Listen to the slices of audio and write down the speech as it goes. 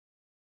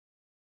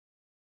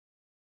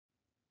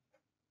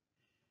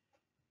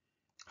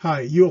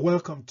Hi, you are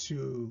welcome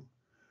to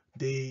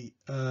the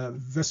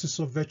Vessels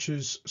of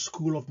Virtues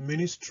School of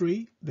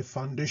Ministry, the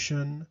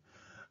Foundation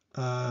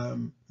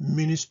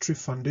Ministry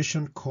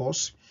Foundation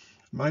course.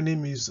 My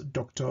name is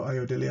Dr.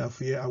 Ayodele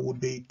Afie. I will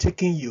be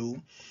taking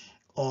you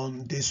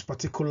on this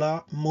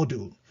particular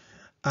module.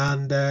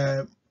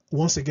 And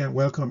once again,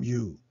 welcome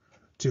you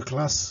to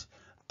class.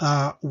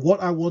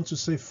 What I want to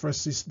say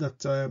first is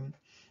that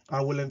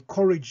I will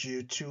encourage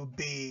you to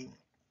be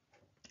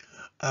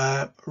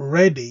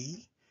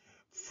ready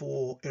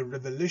for a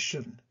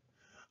revelation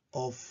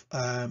of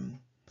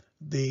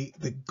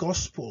the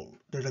gospel,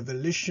 the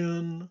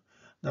revelation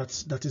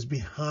that is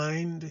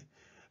behind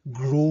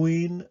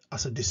growing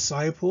as a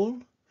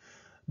disciple,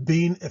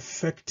 being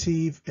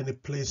effective in a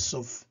place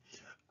of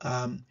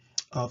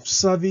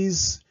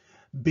service,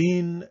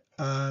 being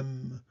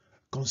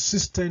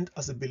consistent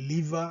as a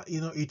believer.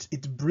 You know,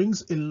 it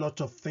brings a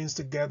lot of things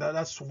together.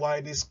 That's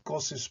why this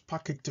course is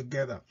packaged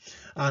together.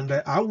 And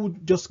I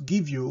would just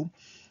give you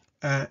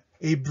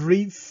a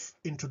brief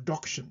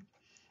introduction.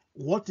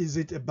 What is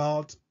it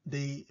about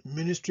the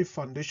Ministry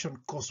Foundation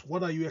course?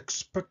 What are you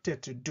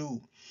expected to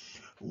do?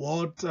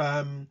 What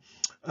is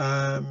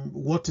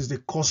the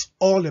course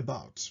all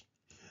about?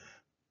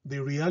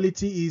 The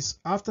reality is,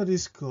 after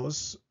this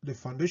course, the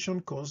foundation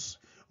course,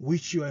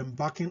 which you are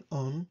embarking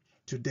on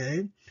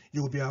today,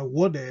 you will be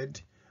awarded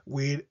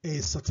with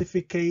a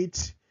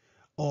certificate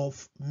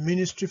of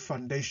Ministry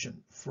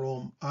Foundation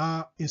from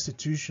our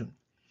institution.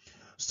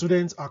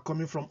 Students are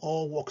coming from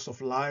all walks of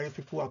life.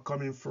 People are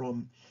coming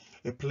from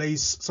a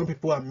place. Some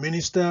people are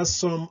ministers.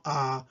 Some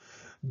are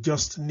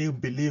just new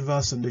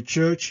believers in the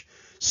church.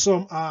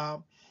 Some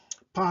are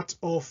part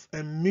of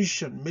a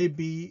mission,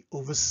 maybe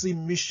oversee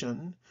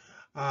mission.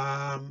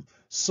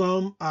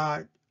 Some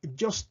are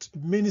just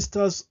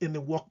ministers in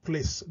the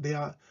workplace. They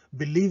are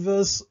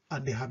believers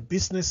and they have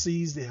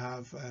businesses. They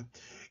have,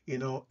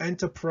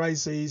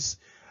 enterprises.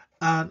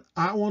 And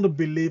I want to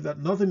believe that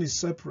nothing is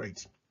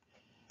separate.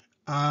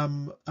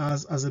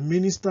 As a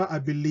minister, I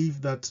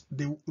believe that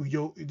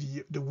your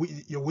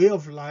way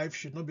of life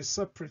should not be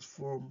separate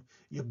from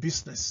your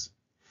business.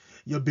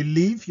 Your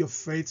belief, your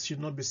faith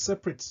should not be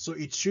separate. So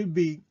it should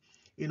be,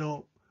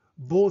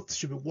 both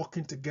should be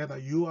working together.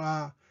 You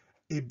are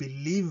a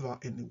believer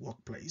in the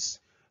workplace.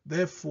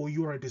 Therefore,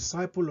 you are a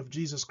disciple of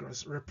Jesus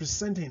Christ,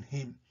 representing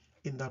him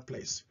in that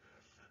place.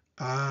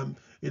 When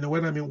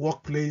I'm in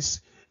workplace,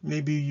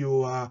 maybe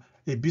you are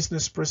a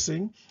business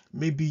person,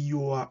 maybe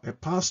you are a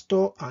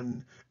pastor,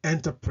 an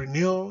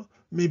entrepreneur,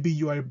 maybe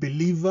you are a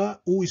believer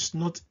who is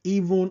not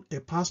even a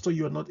pastor,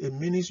 you are not a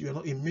ministry, you are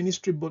not in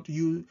ministry, but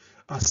you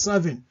are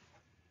serving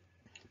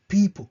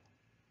people.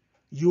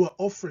 You are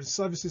offering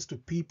services to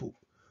people.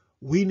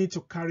 We need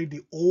to carry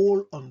the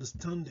whole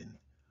understanding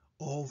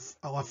of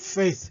our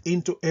faith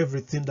into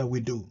everything that we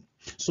do.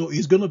 So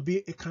it's going to be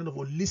a kind of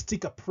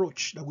holistic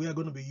approach that we are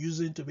going to be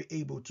using to be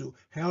able to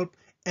help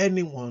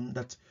anyone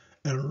that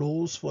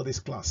enrolls for this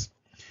class.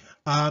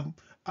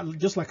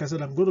 Just like I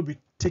said, I'm going to be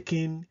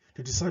taking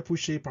the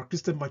discipleship or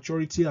Christian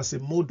maturity as a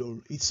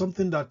model. It's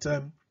something that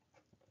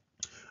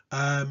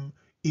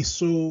is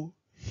so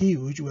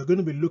huge. We're going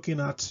to be looking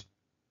at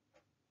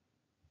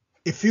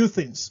a few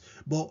things.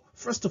 But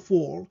first of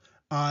all,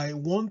 I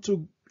want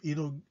to,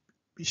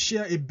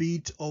 share a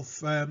bit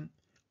of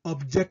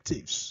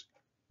objectives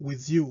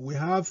with you. We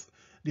have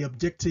the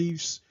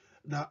objectives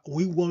that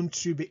we want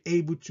to be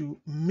able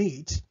to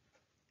meet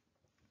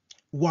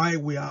why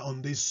we are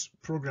on this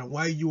program,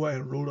 why you are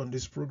enrolled on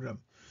this program.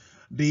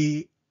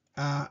 The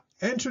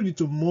entry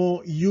into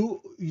more,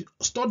 you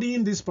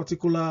studying this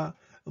particular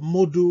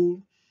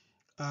module,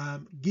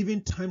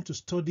 giving time to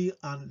study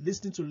and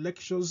listening to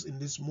lectures in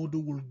this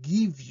module will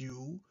give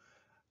you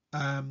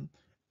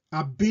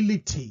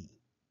ability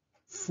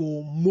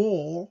for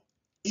more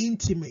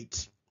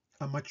intimate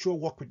and mature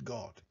work with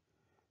God.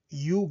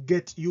 You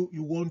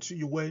want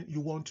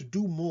to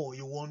do more.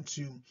 You want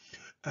to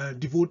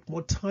devote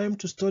more time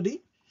to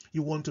study.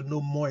 You want to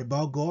know more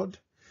about God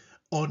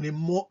on a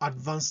more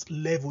advanced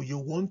level. You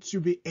want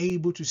to be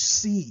able to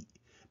see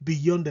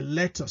beyond the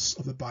letters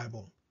of the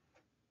Bible.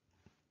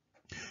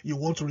 You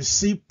want to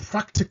receive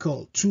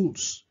practical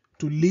tools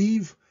to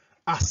live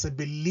as a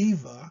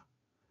believer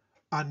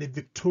and a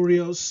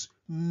victorious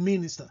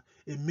minister,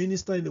 a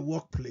minister in the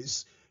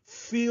workplace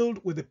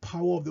filled with the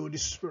power of the Holy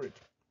Spirit.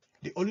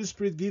 The Holy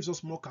Spirit gives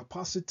us more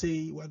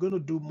capacity. We're going to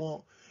do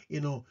more, we're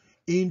going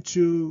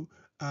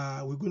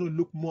to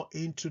look more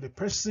into the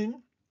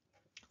person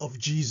of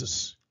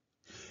Jesus.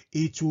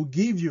 It will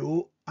give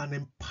you an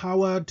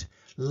empowered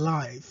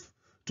life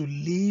to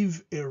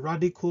live a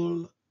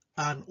radical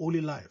and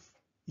holy life.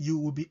 You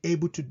will be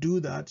able to do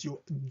that.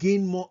 You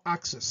gain more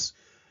access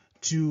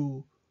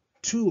to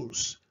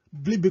tools,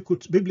 biblical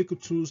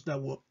tools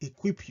that will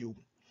equip you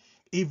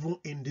even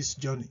in this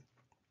journey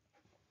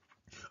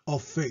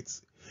of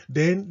faith.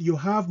 Then you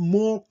have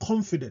more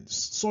confidence,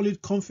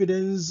 solid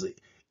confidence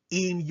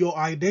in your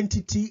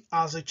identity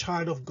as a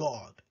child of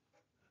God.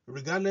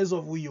 Regardless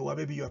of who you are,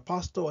 maybe you're a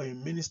pastor or a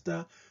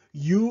minister,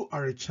 you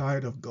are a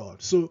child of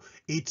God. So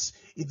it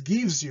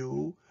gives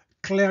you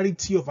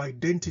clarity of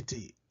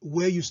identity,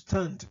 where you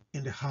stand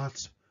in the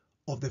heart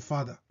of the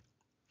Father.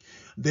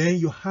 Then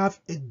you have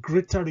a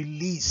greater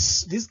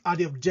release. These are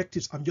the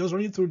objectives. I'm just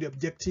running through the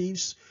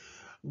objectives,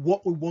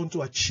 what we want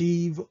to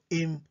achieve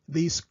in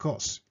this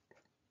course.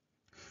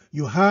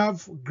 You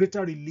have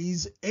greater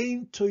release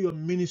into your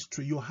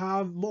ministry. You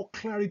have more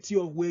clarity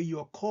of where you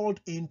are called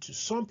into.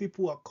 Some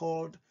people are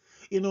called,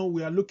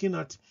 we are looking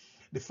at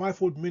the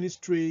fivefold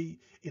ministry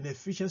in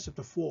Ephesians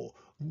chapter 4.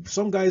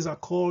 Some guys are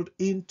called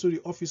into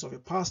the office of a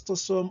pastor.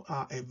 Some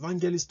are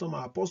evangelists, some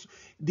are apostles.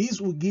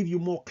 These will give you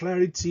more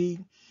clarity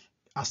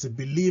as a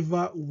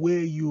believer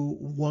where you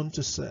want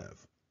to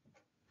serve.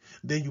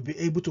 Then you'll be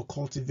able to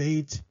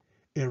cultivate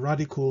a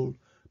radical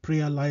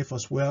prayer life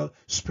as well.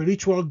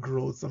 Spiritual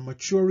growth and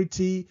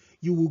maturity.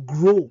 You will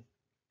grow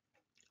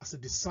as a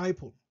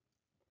disciple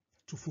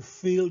to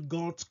fulfill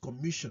God's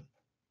commission.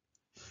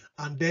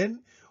 And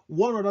then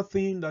one other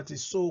thing that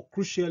is so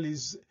crucial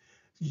is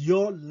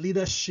your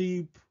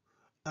leadership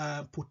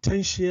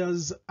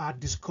potentials are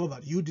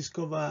discovered. You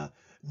discover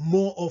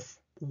more of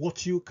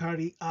what you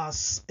carry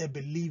as a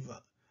believer.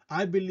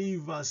 I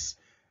believe as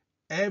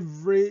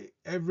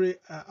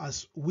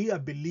as we are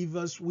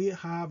believers, we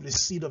have the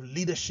seed of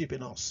leadership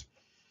in us.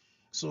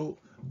 So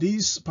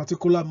this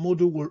particular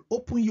model will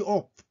open you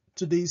up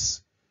to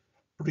this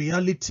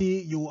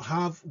reality. You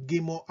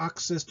gain more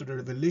access to the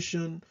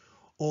revelation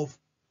of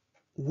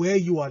where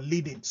you are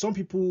leading. Some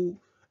people,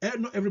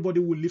 not everybody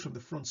will lead from the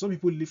front. Some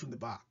people lead from the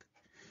back.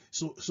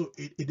 So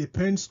it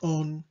depends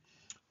on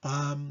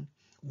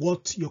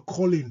what your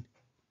calling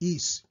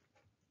is.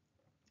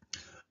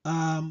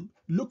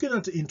 Looking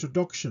at the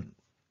introduction,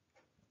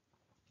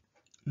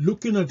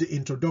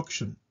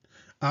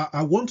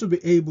 I want to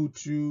be able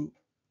to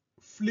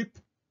flip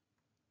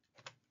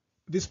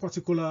this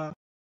particular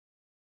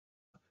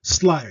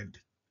slide.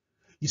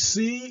 You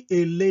see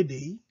a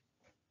lady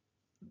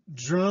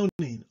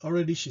drowning.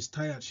 Already she's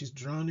tired, she's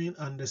drowning,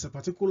 and there's a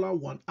particular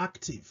one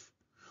active,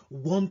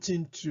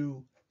 wanting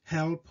to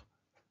help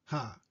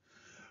her.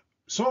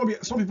 Some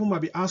people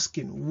might be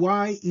asking,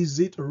 why is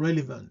it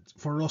relevant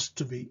for us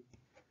to be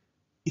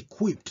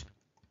equipped,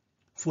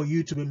 for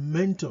you to be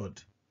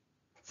mentored,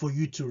 for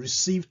you to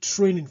receive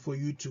training, for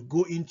you to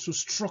go into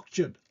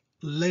structured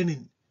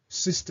learning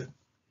system,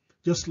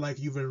 just like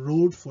you've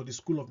enrolled for the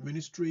School of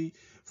Ministry,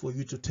 for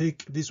you to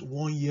take this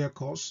 1-year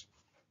course?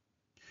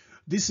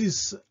 This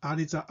is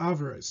Anita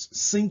Alvarez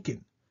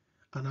sinking,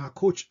 and our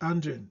coach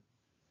Andrian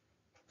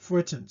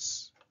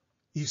Fuertens.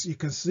 You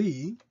can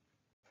see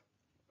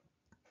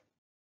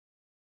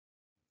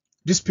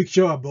this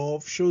picture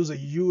above shows a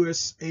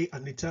USA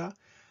Anita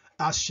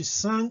as she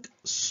sank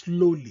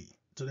slowly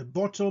to the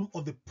bottom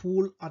of the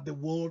pool at the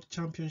World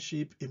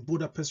Championship in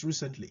Budapest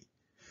recently.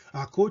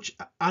 Our coach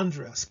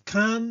Andrea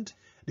scanned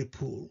the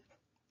pool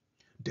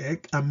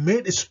deck and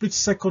made a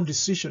split-second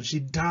decision. She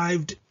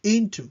dived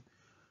into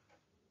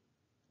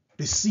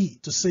the sea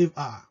to save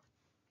her.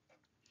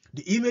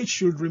 The image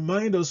should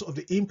remind us of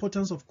the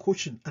importance of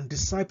coaching and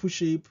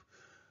discipleship,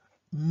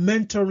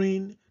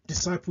 mentoring,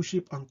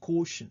 discipleship and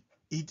coaching.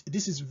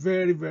 This is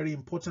very, very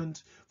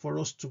important for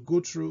us to go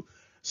through.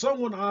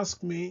 Someone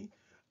asked me,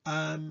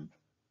 the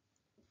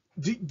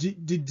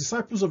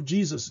disciples of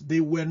Jesus, they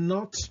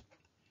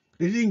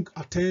didn't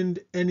attend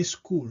any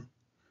school.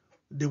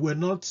 They were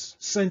not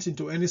sent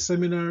into any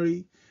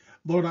seminary.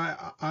 But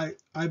I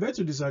beg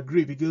to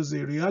disagree, because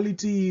the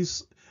reality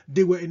is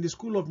they were in the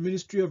School of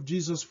Ministry of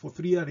Jesus for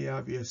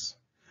 3.5 years.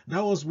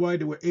 That was why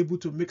they were able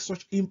to make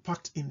such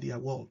impact in their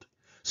world.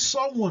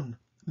 Someone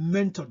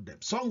mentored them.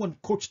 Someone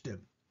coached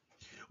them.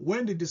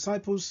 When the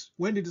disciples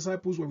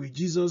were with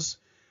Jesus,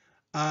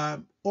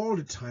 all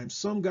the time,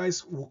 some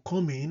guys will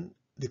come in.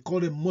 They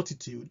call them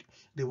multitude.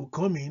 They will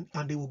come in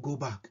and they will go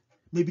back.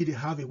 Maybe they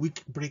have a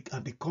week break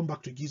and they come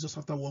back to Jesus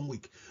after 1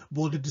 week.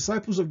 But the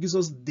disciples of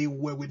Jesus, they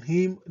were with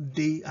him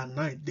day and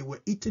night. They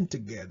were eating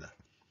together.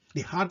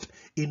 They had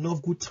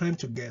enough good time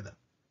together.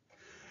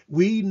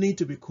 We need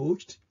to be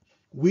coached.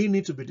 We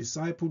need to be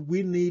discipled.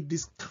 We need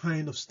this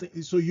kind of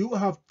thing. So you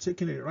have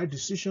taken a right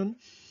decision.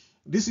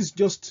 This is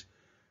just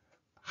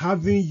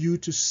having you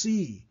to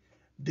see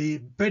the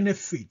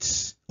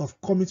benefits of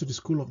coming to the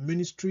School of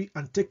Ministry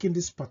and taking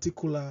this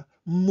particular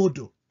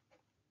model.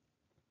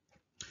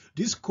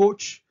 This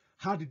coach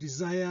had the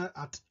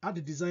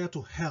desire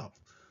to help.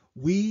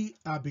 We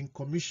have been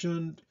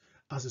commissioned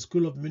as a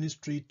School of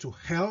Ministry to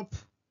help,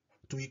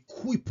 to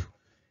equip.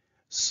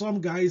 Some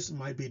guys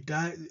might be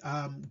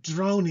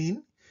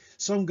drowning.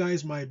 Some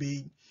guys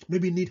maybe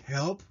need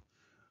help.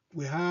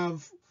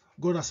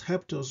 God has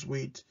helped us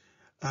with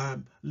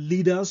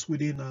leaders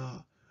within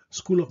our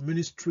School of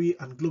Ministry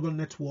and Global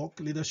Network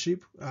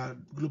Leadership,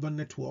 Global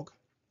Network,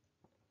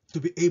 to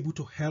be able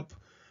to help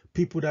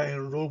people that are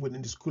enrolled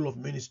within the School of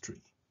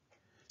Ministry.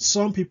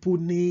 Some people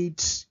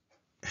need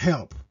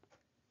help.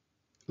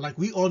 Like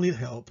we all need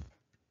help.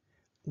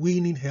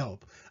 We need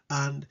help.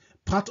 And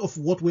part of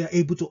what we are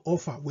able to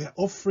offer, we are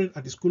offering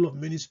at the School of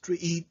Ministry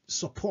is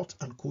support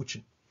and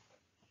coaching.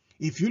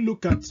 If you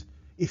look at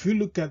If you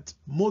look at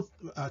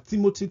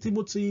Timothy,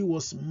 Timothy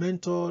was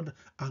mentored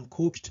and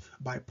coached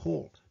by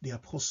Paul, the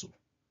apostle.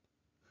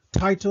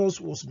 Titus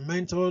was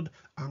mentored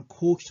and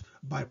coached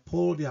by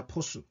Paul, the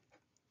apostle.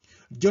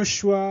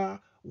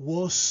 Joshua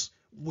was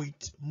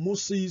with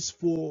Moses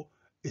for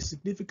a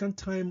significant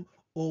time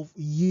of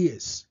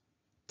years,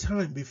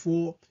 time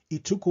before he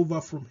took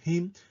over from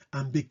him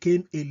and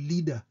became a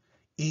leader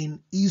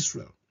in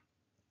Israel.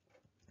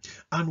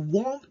 And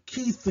one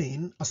key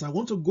thing, as I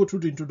want to go through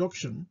the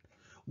introduction,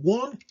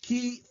 one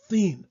key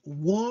thing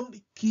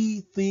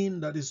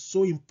that is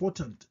so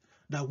important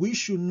that we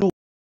should know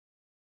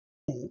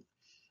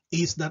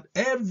is that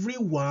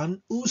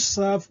everyone who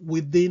serves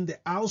within the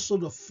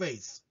household of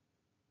faith,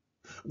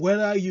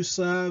 whether you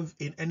serve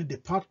in any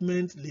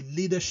department,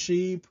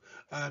 leadership,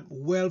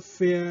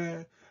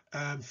 welfare,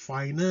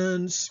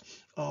 finance,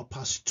 or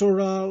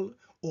pastoral,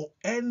 or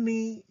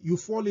any, you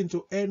fall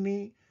into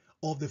any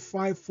of the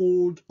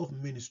fivefold of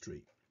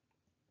ministry,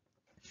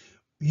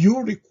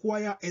 you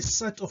require a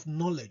set of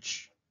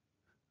knowledge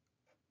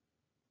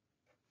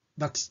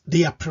that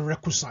they are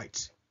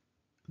prerequisites.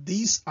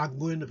 These are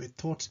going to be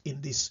taught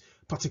in this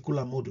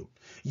particular module.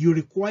 You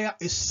require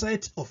a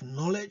set of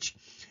knowledge.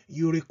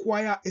 You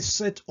require a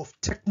set of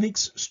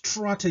techniques,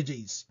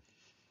 strategies.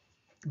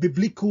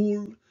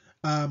 Biblical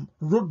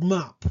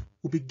roadmap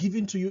will be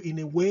given to you in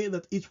a way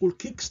that it will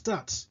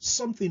kickstart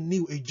something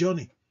new, a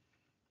journey.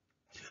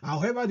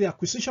 However, the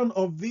acquisition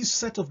of this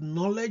set of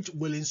knowledge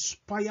will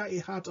inspire a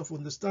heart of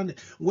understanding.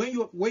 When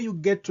you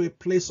get to a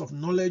place of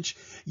knowledge,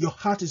 your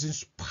heart is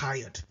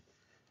inspired.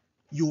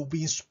 You will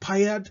be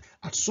inspired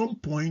at some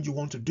point. You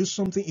want to do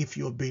something. If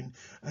you've been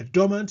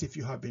dormant, if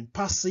you have been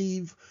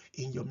passive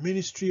in your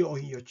ministry or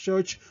in your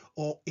church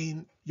or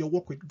in your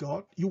work with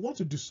God, you want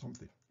to do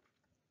something.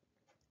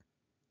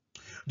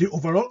 The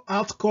overall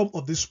outcome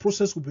of this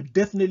process will be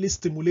definitely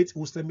stimulate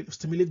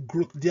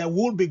growth. There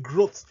will be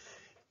growth.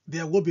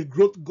 There will be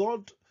growth.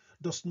 God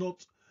does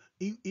not,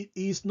 he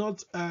is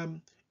not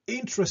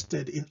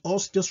interested in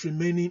us just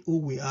remaining who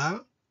we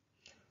are.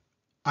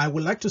 I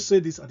would like to say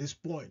this at this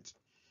point.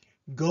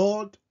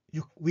 God,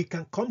 we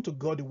can come to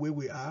God the way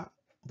we are,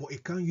 but He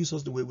can't use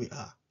us the way we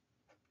are.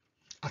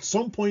 At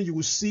some point, you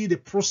will see the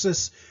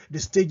process, the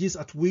stages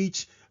at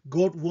which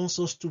God wants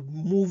us to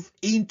move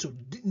into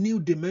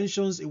new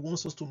dimensions. He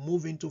wants us to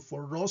move into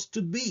for us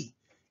to be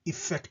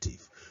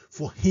effective,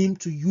 for Him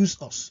to use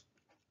us.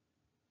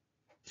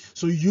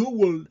 So you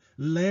will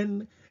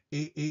learn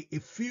a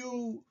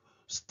few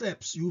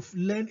steps. You've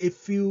learned a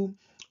few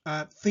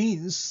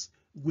things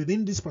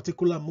within this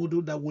particular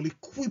module that will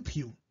equip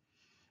you,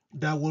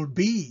 that will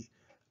be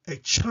a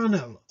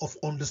channel of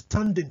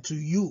understanding to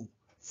you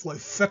for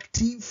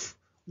effective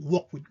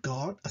work with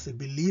God as a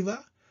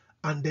believer,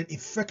 and then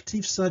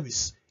effective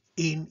service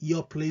in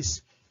your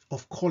place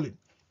of calling,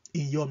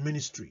 in your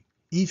ministry.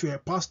 If you're a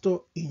pastor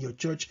in your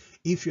church,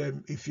 if you're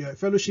a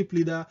fellowship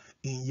leader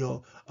in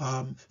your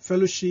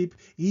fellowship,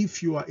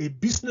 if you are a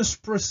business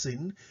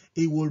person,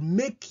 it will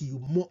make you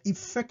more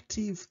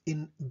effective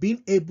in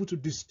being able to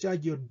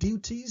discharge your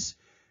duties,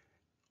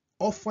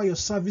 offer your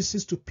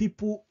services to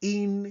people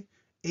in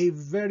a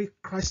very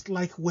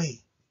Christ-like way.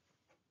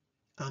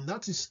 And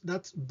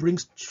that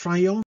brings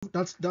triumph.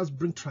 That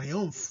brings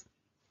triumph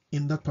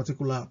in that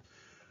particular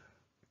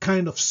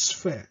kind of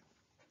sphere.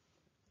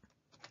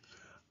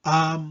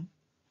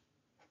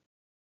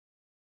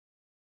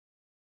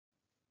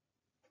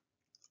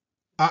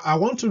 I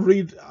want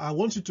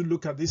you to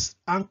look at this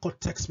anchor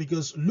text,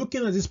 because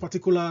looking at this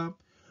particular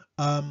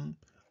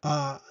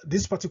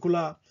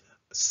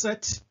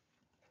set,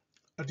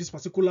 this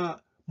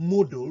particular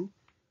module,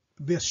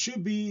 there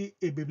should be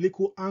a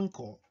biblical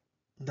anchor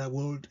that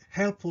will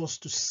help us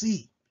to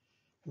see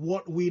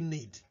what we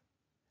need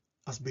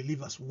as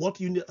believers, what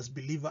you need as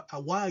believer,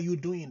 and why are you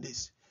doing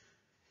this?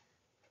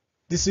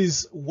 This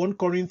is 1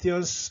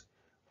 Corinthians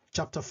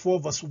chapter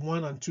 4, verse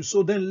 1 and 2.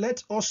 So then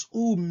let us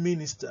who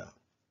minister,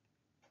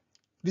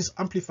 this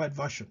amplified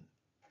version,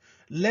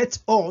 let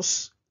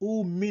us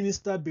who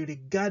minister be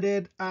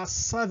regarded as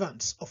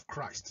servants of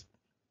Christ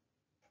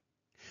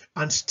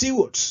and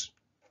stewards,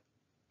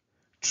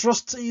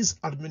 trustees,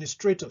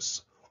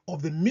 administrators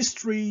of the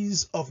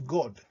mysteries of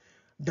God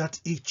that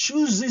He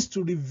chooses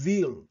to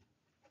reveal.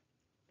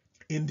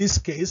 In this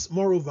case,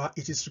 moreover,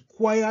 it is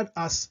required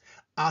as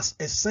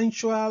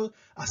essential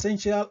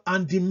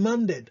and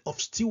demanded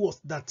of stewards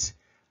that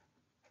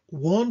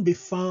one be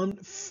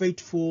found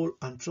faithful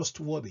and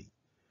trustworthy.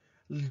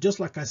 Just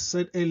like I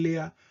said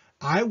earlier,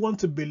 I want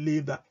to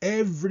believe that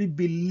every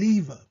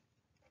believer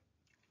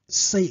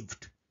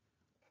saved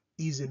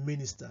is a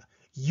minister.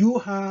 You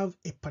have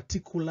a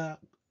particular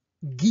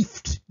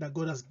gift that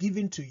God has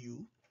given to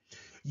you.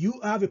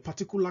 You have a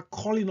particular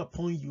calling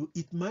upon you.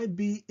 It might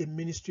be a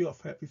ministry of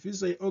help. If you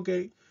say,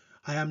 okay,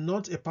 I am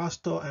not a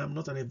pastor, I am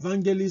not an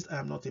evangelist, I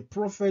am not a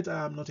prophet,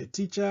 I am not a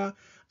teacher,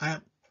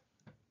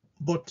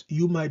 but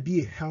you might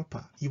be a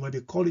helper. You might be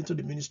called into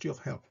the ministry of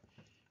help.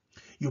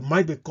 You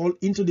might be called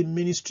into the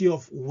ministry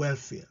of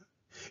welfare.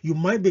 You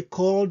might be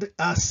called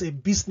as a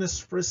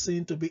business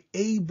person to be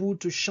able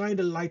to shine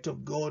the light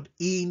of God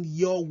in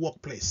your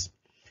workplace.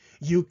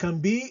 You can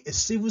be a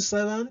civil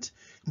servant,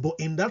 but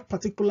in that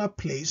particular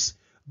place,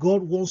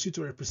 God wants you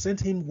to represent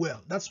him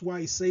well. That's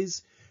why he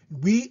says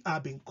we are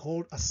being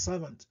called a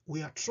servant.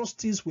 We are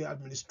trustees, we are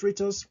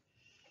administrators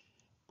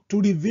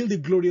to reveal the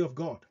glory of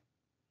God.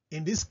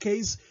 In this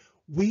case,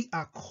 we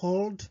are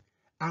called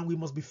and we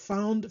must be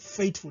found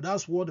faithful.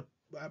 That's what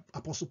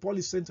Apostle Paul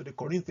is saying to the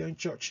Corinthian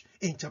church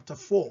in chapter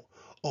 4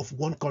 of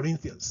 1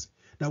 Corinthians.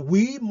 That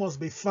we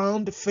must be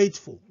found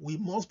faithful. We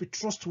must be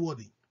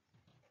trustworthy.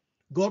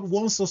 God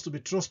wants us to be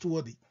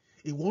trustworthy.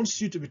 He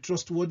wants you to be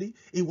trustworthy.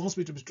 He wants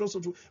me to be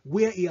trustworthy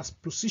where he has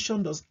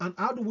positioned us. And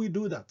how do we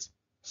do that?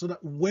 So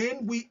that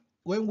when we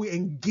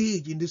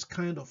engage in this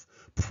kind of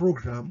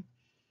program,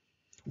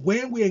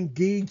 when we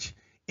engage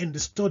in the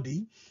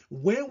study,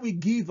 when we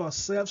give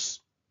ourselves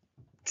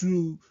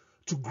to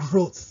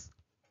growth,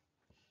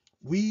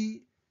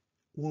 we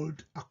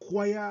would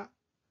acquire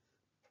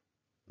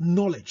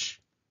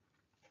knowledge.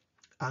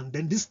 And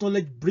then this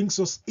knowledge brings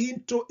us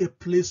into a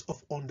place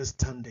of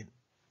understanding.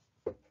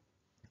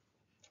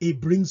 It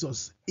brings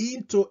us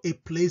into a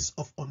place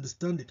of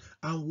understanding.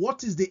 And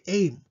what is the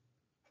aim?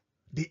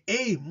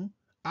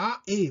 Our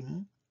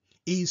aim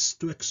is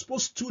to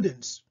expose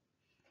students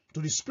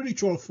to the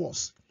spiritual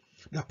force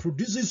that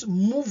produces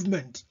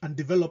movement and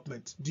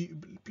development.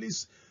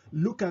 Please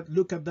look at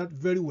that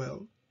very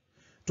well.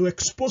 To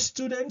expose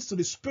students to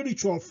the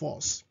spiritual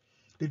force,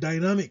 the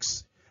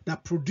dynamics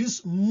that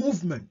produce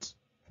movement,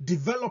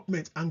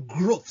 development, and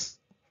growth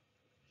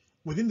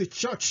within the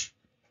church,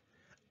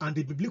 and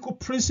the biblical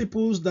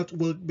principles that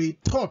will be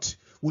taught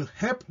will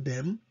help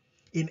them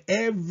in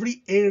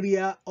every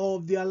area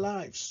of their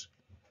lives.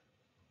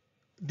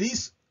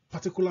 This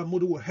particular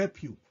model will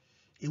help you.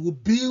 It will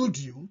build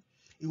you.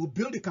 It will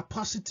build a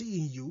capacity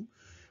in you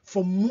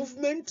for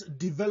movement,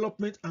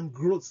 development, and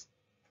growth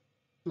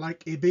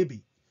like a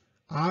baby.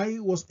 I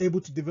was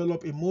able to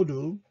develop a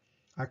model.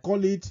 I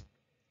call it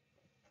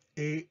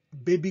a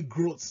baby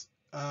growth,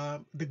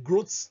 the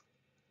growth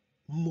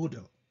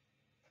model.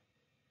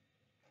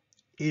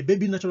 A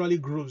baby naturally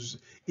grows.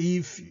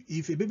 If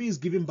a baby is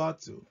given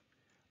birth to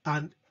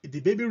and the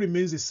baby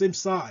remains the same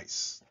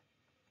size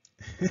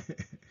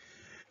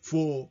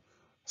for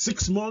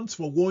 6 months,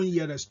 for 1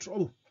 year, there's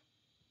trouble.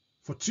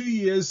 For 2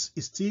 years,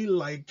 it's still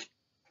like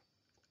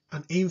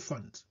an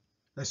infant.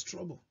 There's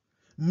trouble.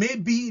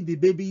 Maybe the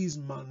baby is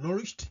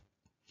malnourished.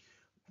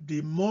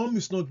 The mom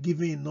is not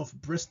giving enough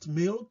breast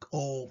milk,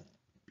 or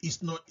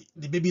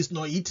the baby is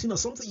not eating or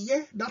something.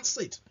 Yeah, that's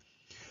it.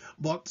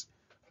 But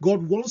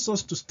God wants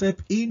us to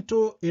step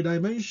into a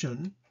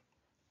dimension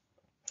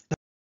that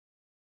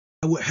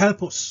will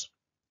help us.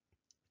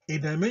 A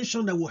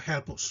dimension that will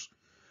help us,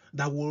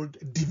 that will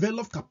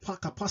develop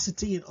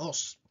capacity in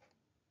us,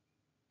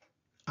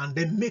 and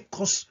then make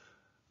us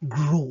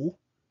grow.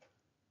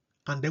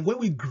 And then when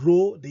we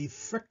grow, the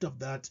effect of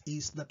that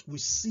is that we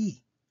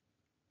see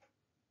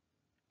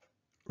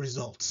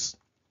results.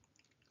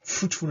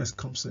 Fruitfulness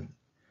comes in.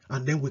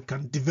 And then we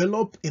can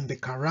develop in the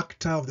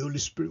character of the Holy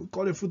Spirit. We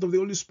call it fruit of the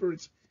Holy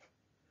Spirit.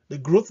 The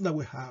growth that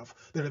we have,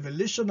 the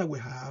revelation that we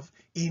have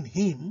in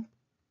him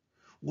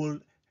will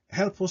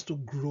help us to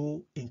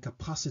grow in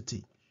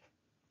capacity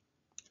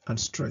and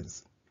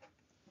strength.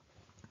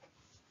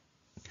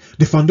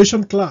 The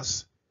foundation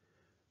class,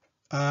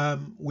 I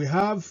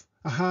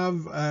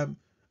have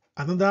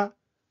another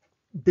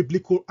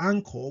biblical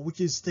anchor,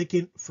 which is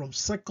taken from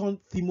 2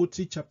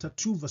 Timothy chapter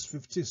 2 verse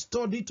 15.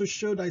 Study to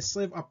show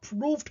thyself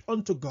approved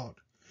unto God,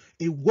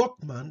 a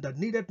workman that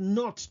needeth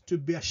not to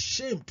be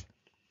ashamed,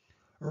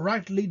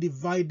 rightly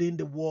dividing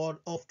the word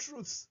of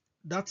truth.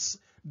 That's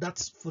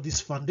for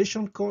this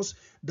foundation course.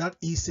 That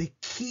is a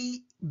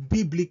key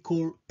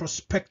biblical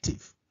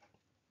perspective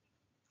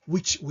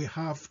which we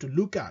have to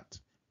look at.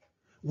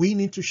 We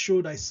need to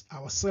show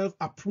ourselves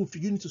approved.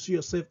 You need to see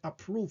yourself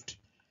approved.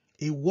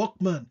 A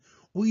workman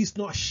who is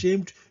not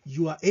ashamed.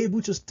 You are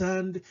able to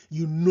stand.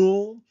 You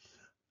know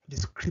the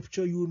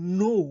scripture. You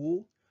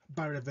know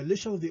by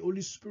revelation of the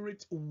Holy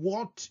Spirit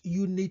what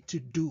you need to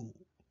do,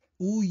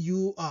 who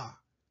you are,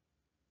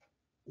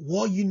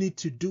 what you need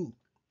to do,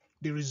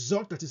 the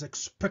result that is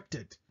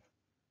expected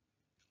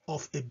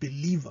of a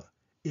believer,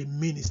 a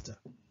minister.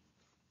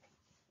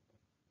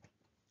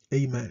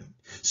 Amen.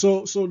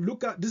 So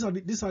look at these are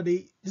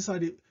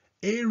the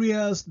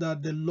areas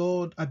that the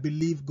Lord, I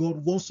believe,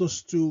 God wants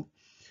us to,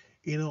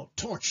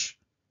 touch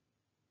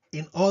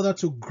in order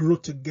to grow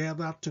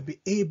together, to be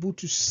able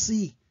to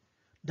see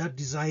that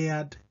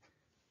desired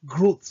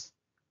growth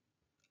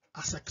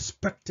as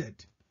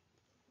expected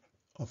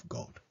of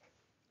God.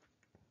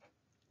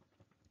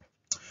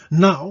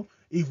 Now,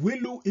 if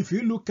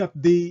you look at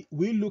the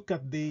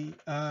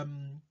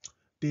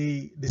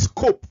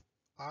scope,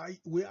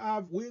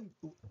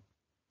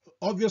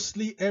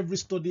 obviously every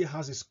study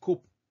has a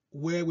scope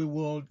where we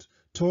will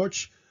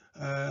touch,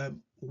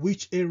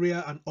 which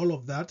area and all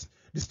of that.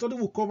 The study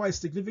will cover a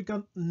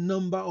significant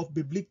number of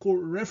biblical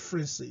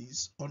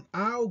references on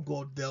how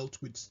God dealt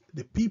with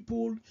the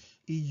people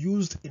he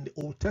used in the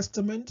Old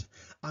Testament,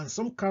 and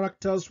some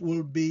characters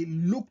will be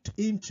looked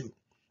into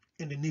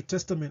in the New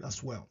Testament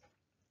as well.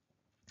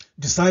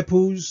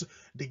 Disciples,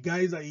 the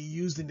guys that he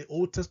used in the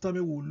Old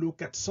Testament, we'll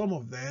look at some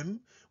of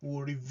them.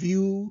 We'll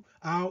review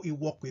how he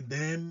worked with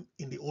them.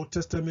 In the Old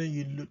Testament,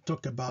 you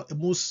talk about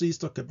Moses,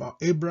 talk about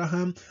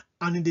Abraham.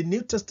 And in the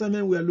New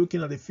Testament, we are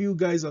looking at a few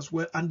guys as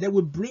well. And then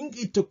we bring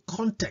it to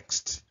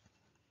context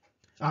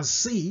and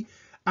see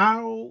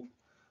how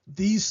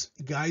these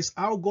guys,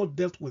 how God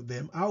dealt with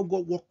them, how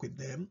God worked with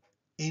them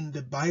in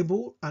the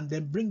Bible, and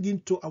then bring it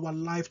into our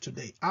life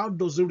today. How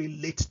does it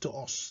relate to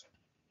us?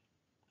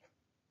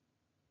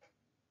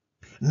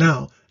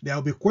 Now, there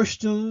will be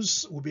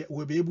questions.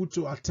 We'll be able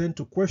to attend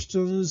to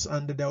questions,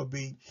 and there will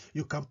be,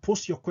 you can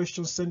post your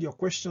questions, send your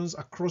questions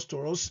across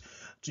to us,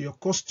 to your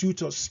course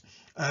tutors.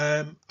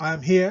 I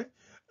am here.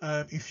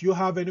 If you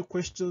have any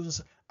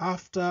questions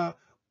after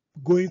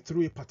going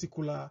through a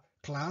particular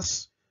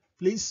class,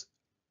 please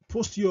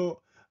post your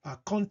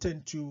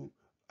content to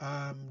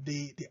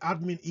the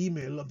admin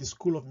email of the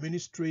School of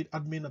Ministry,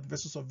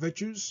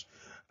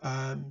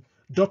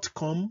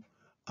 admin@vesselsofvirtues.com.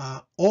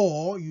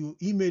 Or you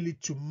email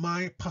it to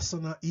my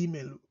personal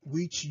email,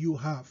 which you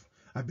have,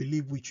 I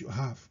believe, which you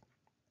have.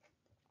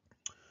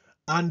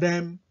 And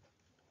then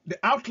the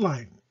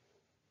outline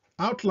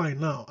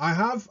now. I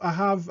have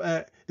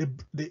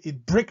the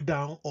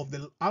breakdown of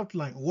the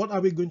outline. What are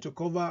we going to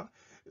cover?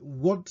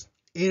 What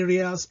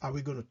areas are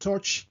we going to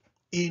touch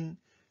in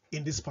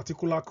this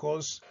particular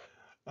course,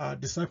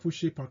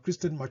 discipleship and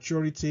Christian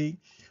maturity?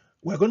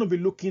 We're going to be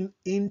looking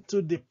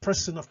into the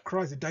person of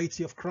Christ, the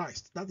deity of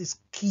Christ. That is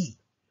key.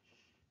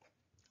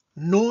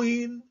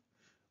 Knowing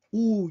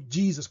who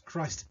Jesus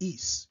Christ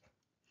is,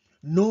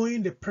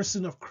 knowing the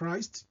person of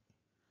Christ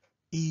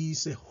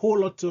is a whole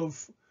lot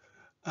of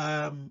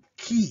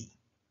key,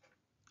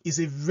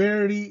 is a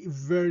very,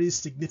 very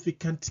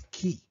significant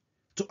key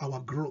to our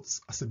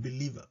growth as a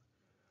believer,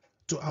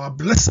 to our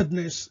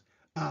blessedness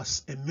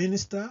as a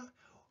minister,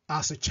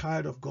 as a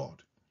child of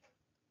God.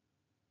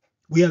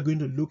 We are going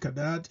to look at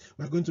that.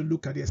 We're going to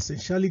look at the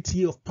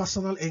essentiality of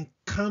personal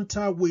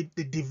encounter with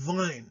the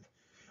divine.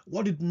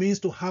 What it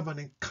means to have an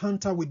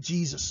encounter with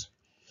Jesus,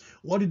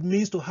 what it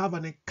means to have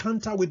an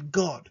encounter with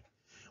God,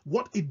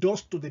 what it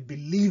does to the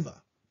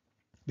believer.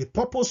 The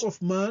purpose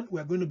of man, we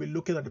are going to be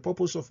looking at the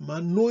purpose of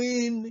man,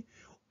 knowing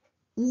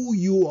who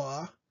you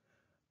are,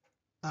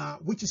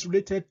 which is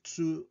related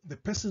to the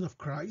person of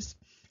Christ,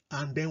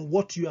 and then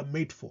what you are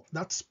made for.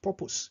 That's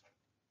purpose.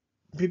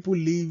 People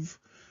live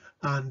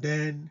and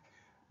then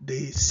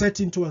they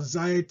set into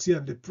anxiety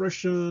and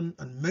depression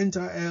and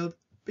mental health,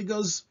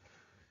 because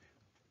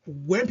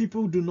when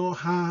people do not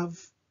have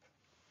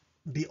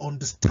the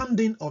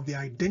understanding of their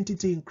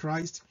identity in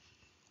Christ,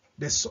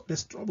 there's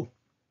trouble.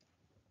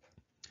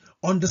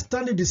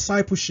 Understanding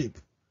discipleship,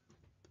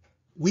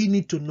 we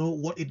need to know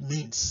what it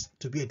means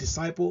to be a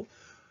disciple.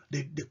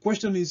 The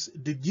question is,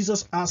 did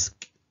Jesus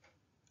ask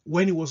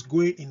when he was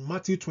going in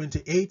Matthew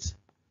 28,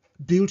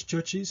 build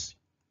churches,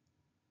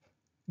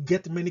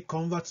 get many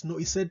converts? No,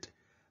 he said,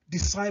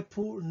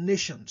 disciple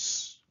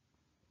nations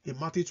in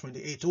Matthew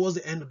 28, towards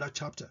the end of that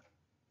chapter.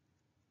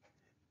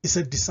 He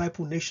said,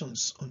 disciple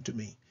nations unto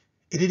me.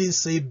 It didn't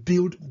say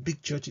build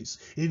big churches.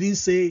 It didn't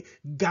say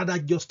gather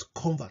just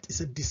convert. It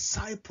said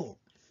disciple.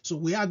 So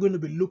we are going to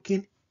be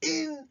looking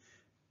in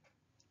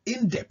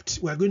depth.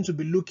 We are going to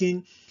be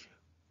looking,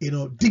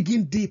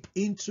 digging deep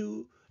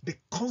into the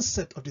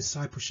concept of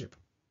discipleship,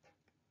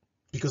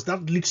 because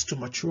that leads to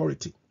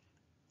maturity.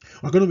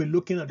 We're going to be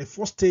looking at the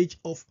first stage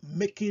of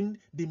making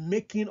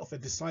of a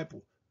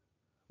disciple.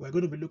 We're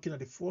going to be looking at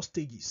the four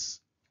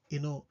stages,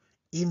 in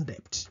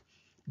depth.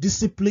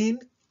 Discipline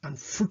and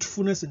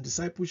fruitfulness in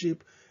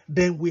discipleship.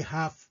 Then we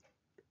have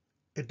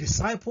a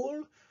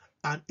disciple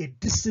and a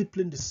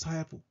disciplined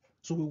disciple.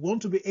 So we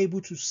want to be able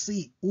to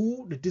see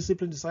who the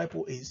disciplined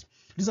disciple is.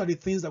 These are the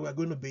things that we're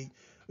going to be,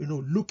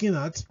 looking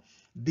at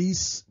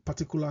this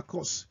particular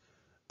course.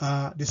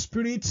 The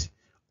Spirit,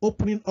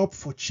 opening up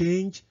for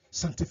change,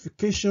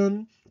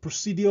 sanctification,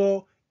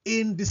 procedure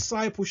in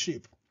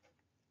discipleship.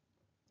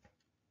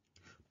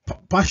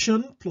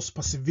 Passion plus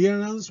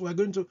perseverance. We're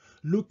going to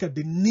look at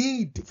the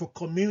need for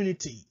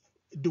community.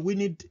 Do we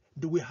need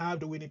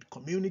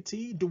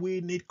community? Do we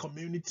need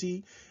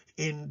community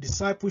in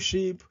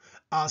discipleship?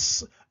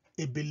 As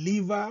a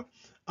believer,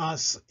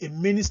 as a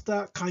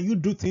minister, can you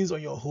do things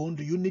on your own?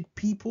 Do you need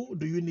people?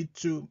 Do you need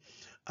to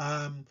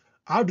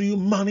how do you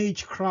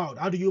manage crowd?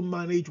 How do you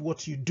manage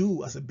what you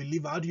do as a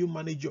believer? How do you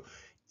manage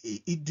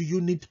do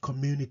you need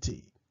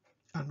community?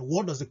 And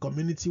what does the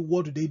community,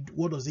 what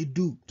does it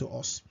do to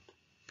us?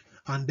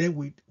 And then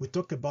we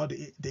talk about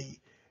the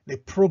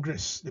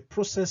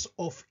process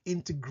of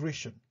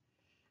integration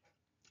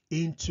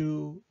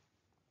into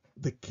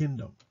the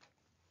kingdom.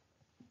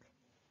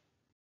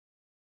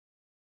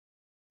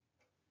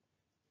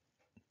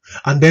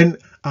 And then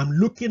I'm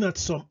looking at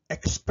some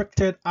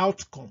expected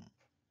outcome.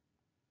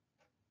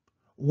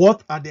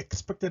 What are the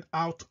expected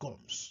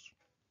outcomes?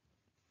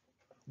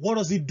 What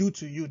does it do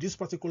to you? This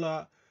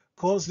particular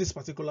course, this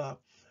particular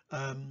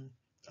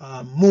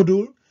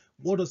module,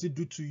 what does it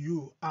do to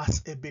you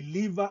as a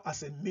believer,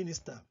 as a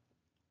minister,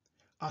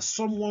 as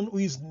someone who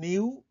is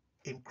new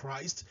in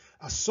Christ,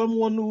 as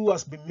someone who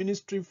has been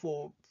ministering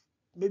for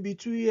maybe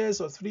 2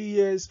 years or 3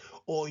 years,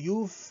 or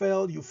you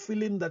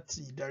feeling that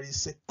there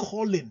is a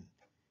calling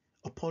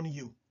upon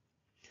you?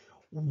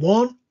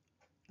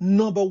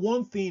 Number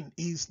one thing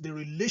is the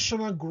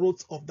relational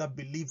growth of that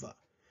believer.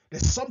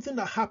 There's something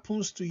that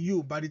happens to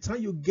you by the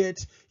time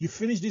you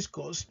finish this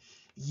course.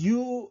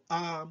 You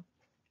are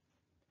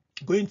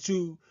going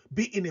to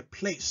be in a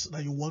place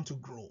that you want to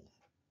grow.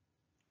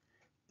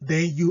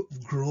 Then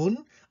you've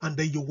grown, and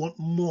then you want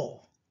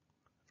more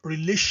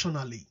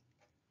relationally.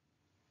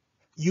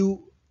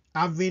 You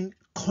having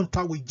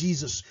contact with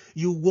Jesus,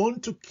 you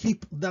want to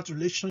keep that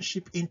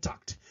relationship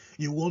intact.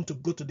 You want to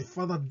go to the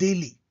Father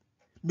daily,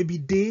 maybe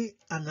day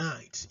and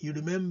night. You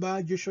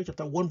remember Joshua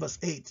chapter 1 verse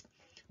 8.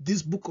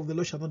 This book of the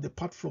law shall not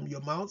depart from your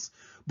mouth,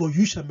 but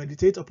you shall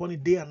meditate upon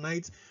it day and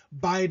night.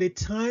 By the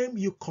time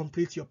you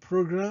complete your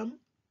program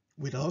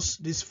with us,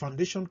 this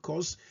foundation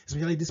course,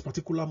 especially this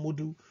particular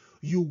module,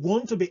 you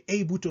want to be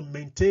able to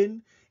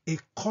maintain a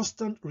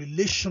constant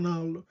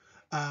relational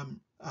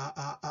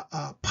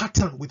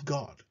pattern with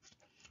God.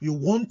 You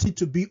want it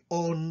to be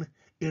on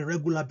a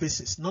regular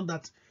basis, not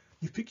that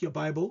you pick your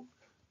Bible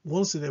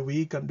once in a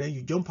week and then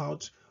you jump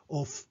out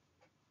of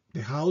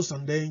the house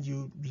and then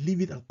you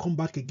leave it and come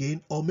back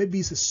again, or maybe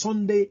it's a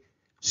Sunday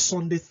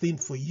thing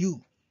for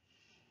you.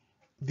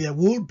 There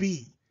will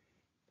be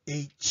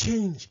a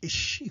change, a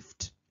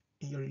shift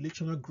in your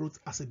relational growth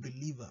as a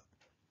believer.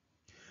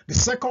 The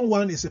second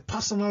one is a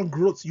personal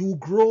growth. You will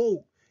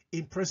grow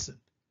in person.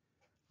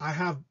 I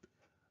have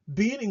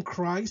been in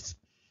Christ,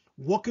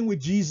 walking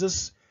with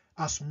Jesus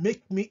has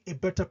made me a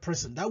better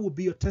person. That will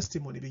be your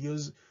testimony,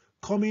 because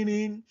coming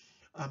in,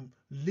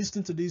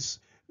 listening to this,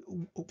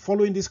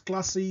 following these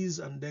classes,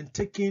 and then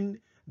taking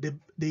the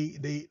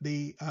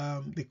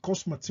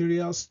course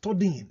materials,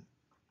 studying,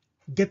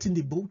 getting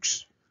the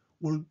books,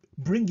 will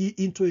bring you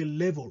into a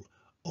level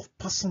of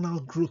personal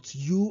growth.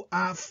 You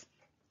have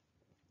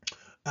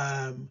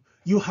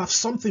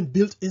something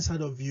built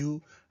inside of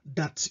you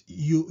that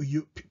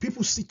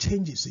people see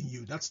changes in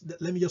you.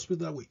 Let me just put it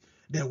that way.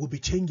 There will be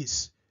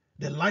changes.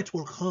 The light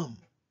will come.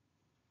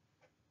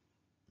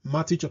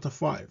 Matthew chapter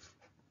 5.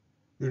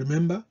 You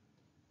remember?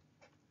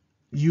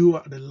 You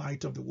are the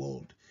light of the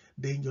world.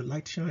 Then your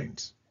light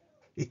shines.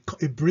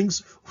 It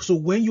brings, so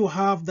when you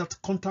have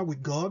that contact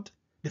with God,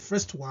 the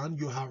first one,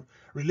 you have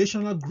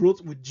relational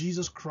growth with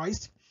Jesus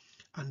Christ,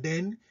 and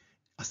then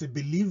as a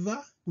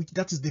believer,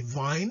 that is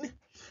divine,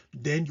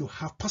 then you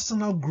have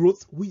personal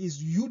growth, which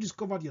is you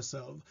discovered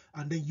yourself,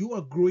 and then you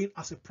are growing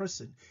as a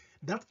person.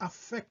 That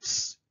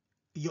affects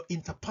your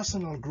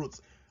interpersonal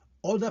growth.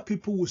 Other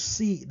people will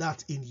see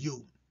that in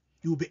you.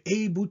 You'll be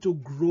able to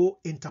grow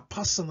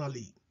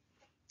interpersonally.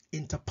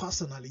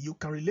 You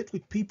can relate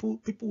with people.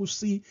 People will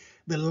see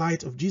the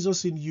light of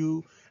Jesus in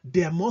you.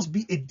 There must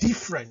be a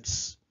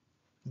difference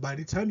by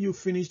the time you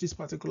finish this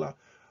particular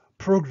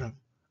program,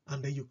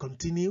 and then you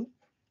continue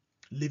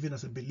living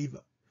as a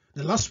believer.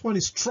 The last one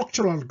is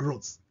structural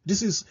growth.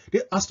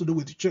 It has to do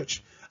with the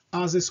church.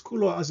 As a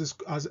school or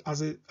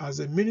as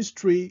a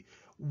ministry,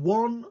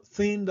 one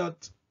thing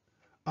that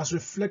has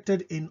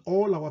reflected in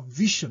all our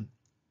vision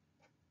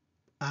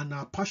and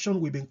our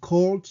passion we've been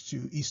called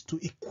to is to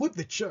equip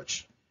the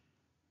church.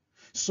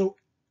 So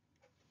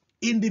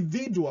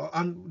individual,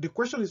 and the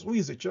question is, who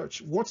is the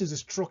church? What is the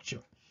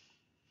structure?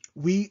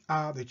 We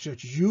are the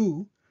church.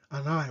 You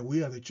and I,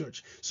 we are the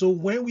church. So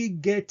when we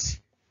get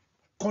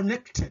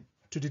connected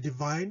to the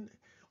divine,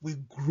 we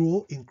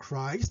grow in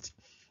Christ.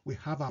 We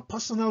have our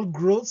personal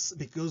growth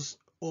because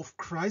of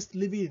Christ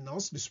living in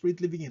us, the Spirit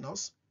living in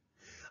us.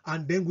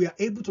 And then we are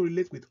able to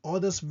relate with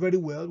others very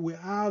well. We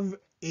have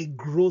a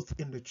growth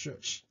in the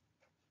church.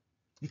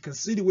 You can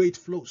see the way it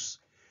flows.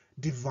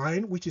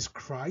 Divine, which is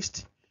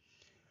Christ,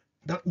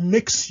 that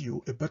makes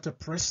you a better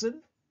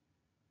person.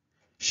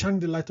 Shine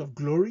the light of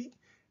glory.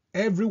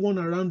 Everyone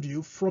around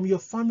you, from your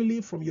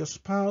family, from your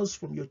spouse,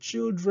 from your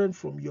children,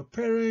 from your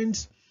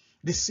parents,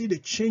 they see the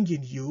change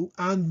in you,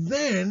 and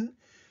then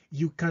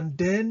you can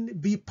then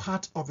be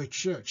part of a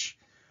church,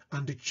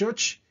 and the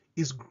church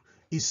is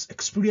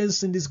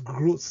experiencing this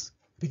growth,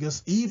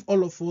 because if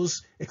all of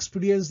us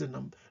experience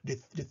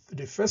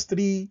the first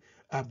three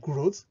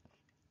growth,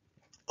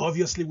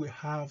 obviously we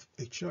have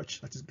a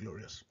church that is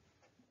glorious.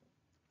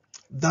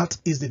 That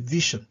is the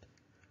vision,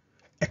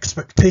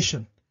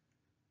 expectation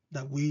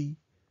that we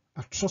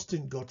are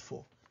trusting God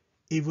for,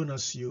 even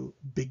as you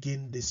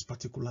begin this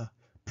particular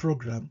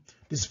program,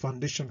 this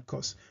foundation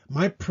course.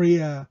 My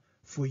prayer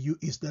for you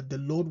is that the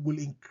Lord will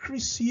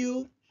increase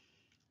you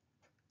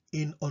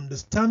in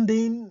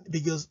understanding,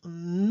 because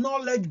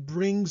knowledge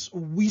brings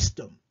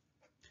wisdom.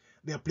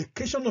 The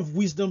application of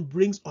wisdom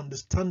brings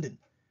understanding,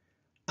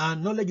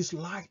 and knowledge is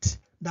light.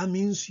 That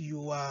means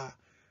you are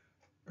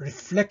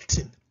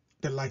reflecting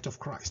the light of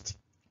Christ.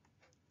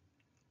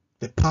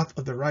 The path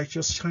of the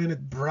righteous shineth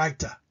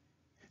brighter.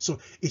 So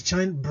it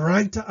shined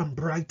brighter and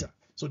brighter.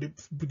 So the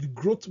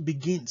growth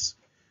begins.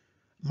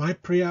 My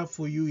prayer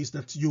for you is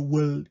that you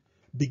will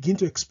begin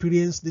to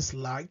experience this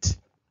light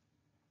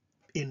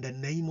in the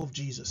name of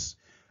Jesus.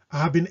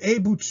 I have been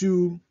able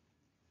to,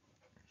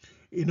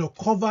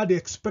 cover the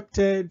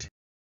expected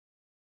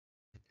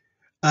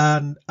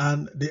and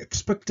the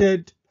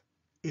expected,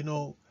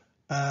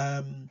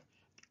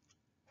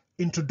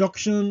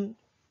 introduction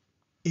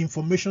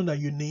information that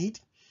you need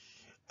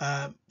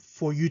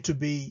for you to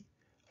be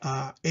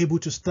able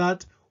to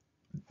start.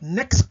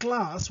 Next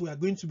class, we are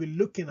going to be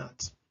looking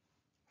at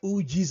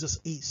who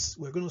Jesus is.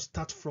 We're going to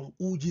start from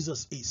who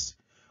Jesus is.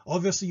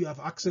 Obviously, you have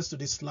access to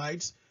the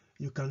slides.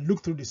 You can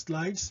look through the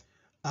slides,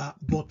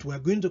 but we're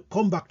going to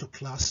come back to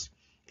class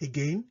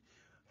again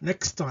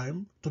next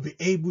time to be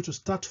able to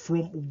start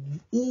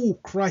from who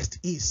Christ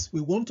is.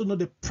 We want to know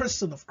the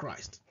person of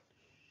Christ,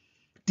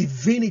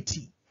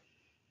 divinity,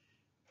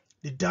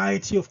 the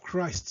deity of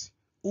Christ.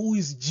 Who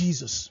is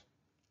Jesus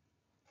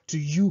to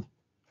you,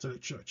 to the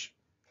church?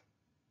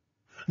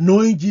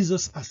 Knowing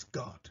Jesus as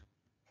God.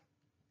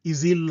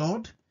 Is he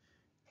Lord?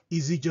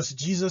 Is he just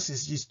Jesus?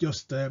 Is he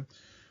just a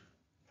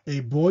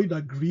boy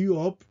that grew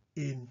up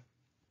in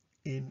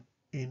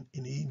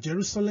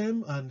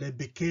Jerusalem and then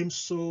became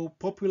so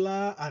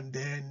popular, and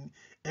then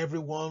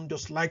everyone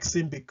just likes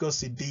him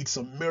because he did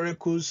some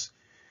miracles?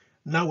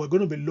 Now we're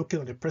going to be looking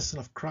at the person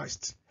of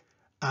Christ.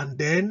 And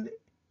then,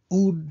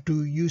 who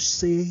do you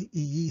say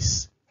he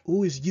is?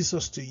 Who is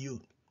Jesus to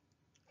you?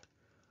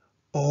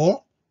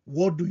 Or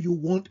what do you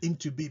want him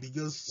to be?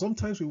 Because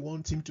sometimes we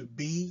want him to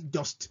be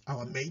just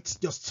our mate,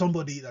 just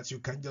somebody that you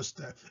can just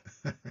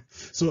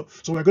so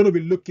we're going to be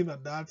looking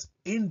at that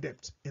in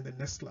depth in the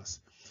next class.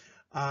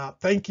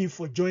 Thank you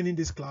for joining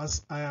this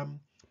class. I am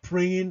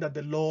praying that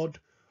the Lord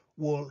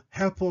will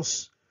help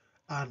us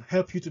and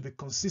help you to be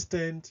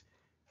consistent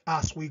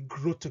as we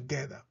grow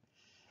together.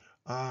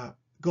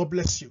 God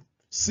bless you.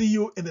 See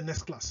you in the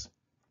next class.